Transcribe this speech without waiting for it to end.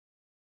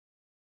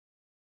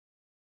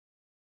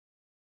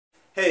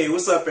Hey,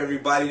 what's up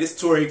everybody? This is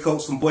Tori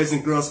Coach from Boys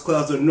and Girls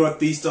Clubs of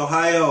Northeast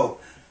Ohio.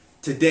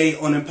 Today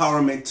on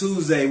Empowerment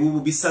Tuesday, we will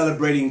be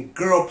celebrating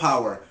girl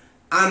power,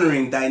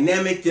 honoring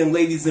dynamic young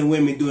ladies and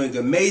women doing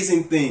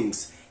amazing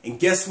things. And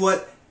guess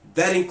what?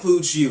 That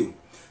includes you.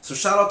 So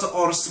shout out to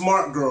all the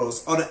smart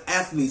girls, all the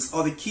athletes,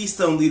 all the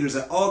Keystone leaders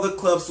at all the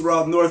clubs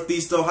throughout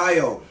Northeast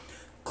Ohio.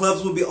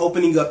 Clubs will be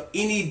opening up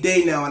any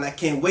day now, and I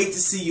can't wait to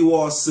see you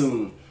all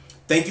soon.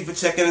 Thank you for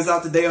checking us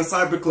out today on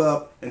Cyber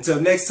Club.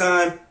 Until next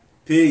time,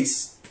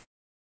 peace.